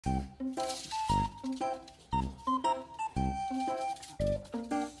な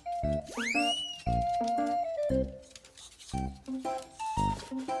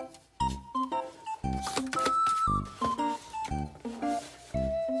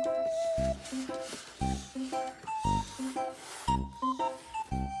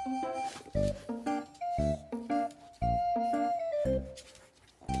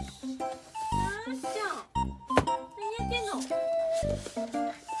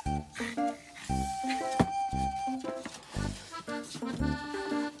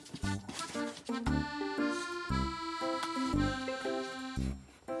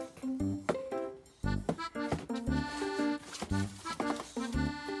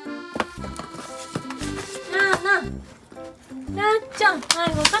あちゃん、は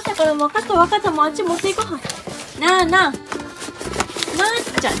い、分かったから分かったもうあっち持っていこう。なあなあ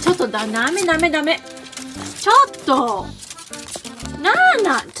ちゃん、ちょっとダメちょっとな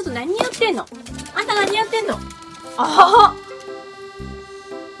あちょっと何やってんの、あんた何やってんの。ああ、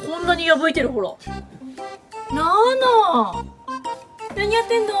こんなに破いてる、ほら。何やっ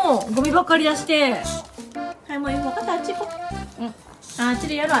てんの、ゴミばっかり出して。はい、もう分かった、あっち行こう。うん、あっち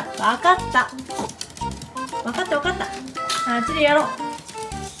でやるわ。分かったあっちでやろう。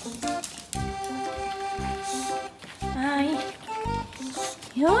はい、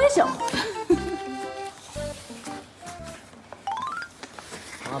よいしょ。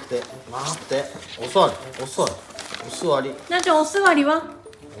待ってお座り。なあちゃん、お座りは？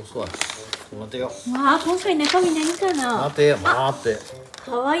待てよ。わあ、今回中身何かな。待て。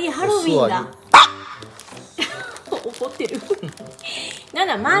かわいいハロウィンだ。怒ってる。な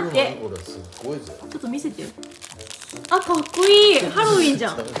な、待って。これすごいぜ。ちょっと見せて。あ、かっこいい。ハロウィンじ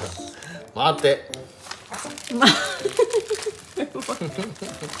ゃん。待って。今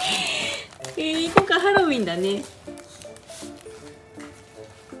回ハロウィンだね。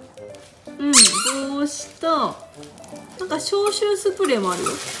うん、帽子となんか消臭スプレーもあるよ。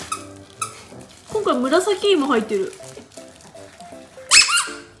今回紫芋入ってる。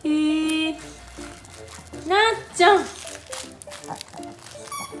なっちゃん。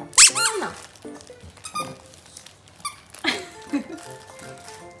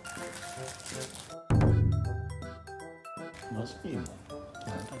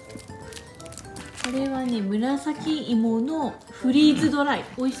これはね、紫芋のフリーズドライ、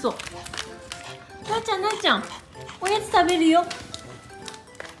美味しそう。なっちゃん、おやつ食べるよ。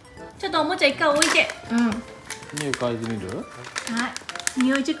ちょっとおもちゃ一回置いて。匂い嗅いでみる？はい、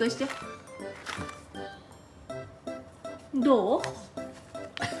匂いチェックして。どう？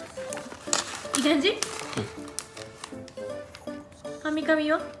いい感じ？カミカ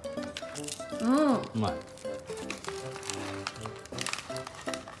ミは？うまい。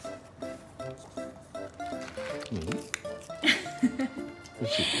美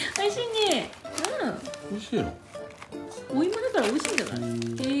味しいね。美味しいの。お芋だから美味しいんじゃな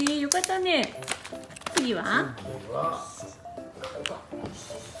い？よかったね。次は？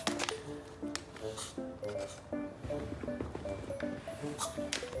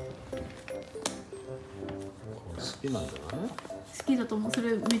好きなんじゃない？好きだと思う。それ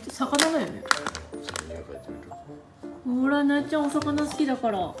めっちゃ魚だよね。ほら、なっちゃんお魚好きだ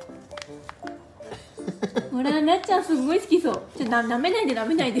から。ほら、なっちゃんすごい好きそう。舐めない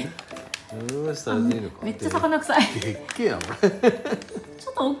で。めっちゃ魚臭い。でっけえな、これ。ち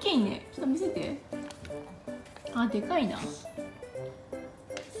ょっと大きいね。ちょっと見せて。あ、でかいな。も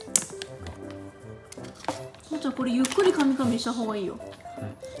うちょっとこれゆっくり噛み噛みした方がいいよ。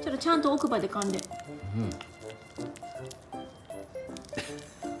ちょっとちゃんと奥歯で噛んで。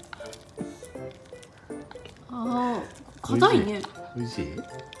ああ、硬いね。美味しい？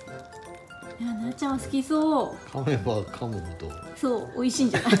いや、なっちゃんは好きそう。噛めば噛むほど。そう、美味しいん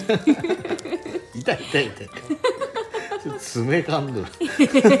じゃない？痛い。ちょっと爪噛んでる。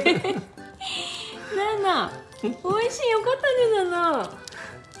ナナ、美味しい、よかったね、ナナ。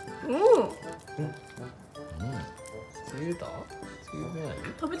つゆだ？つゆない？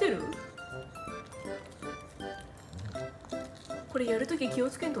食べてる？これやるとき気を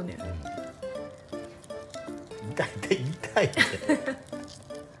つけんとね。痛い。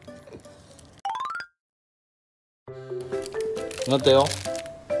待ってよ。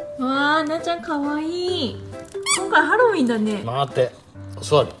わあ、なっちゃんかわいい。今回ハロウィンだね。待って。お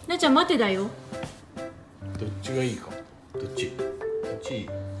座り。なっちゃん待てだよ。どっちがいいか。どっち？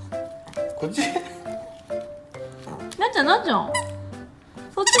こっち？なっちゃん。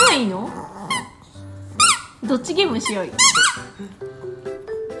そっちがいいの？どっちゲームしようよ。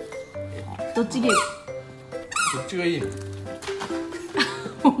どっちゲーム？どっちがいいの？や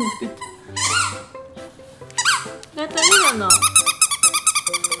ったね、ナナ。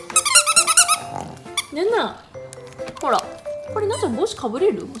ナナ、ほら、これナちゃん帽子かぶ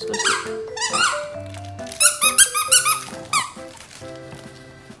れる？もしかして。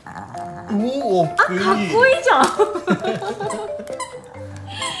おお、かっこいいじゃん。かっ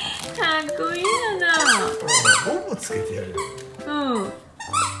こいいナナ。ボンボつけてやる。う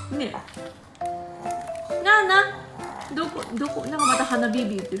ん。ね。ナナ、どこ、なんかまた鼻ビー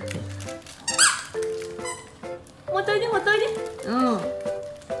ビー言ってる。もといで、もといで。うん。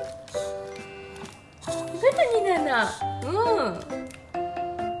外にナナ。うん。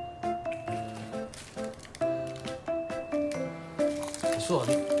そう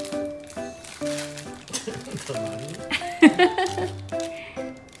だね。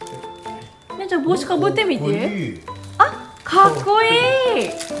なちゃん帽子かぶってみて。あ、かっこい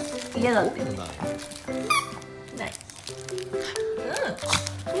い。嫌だって。ない。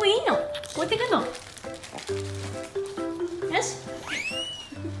うん。もういいの。持ってくの。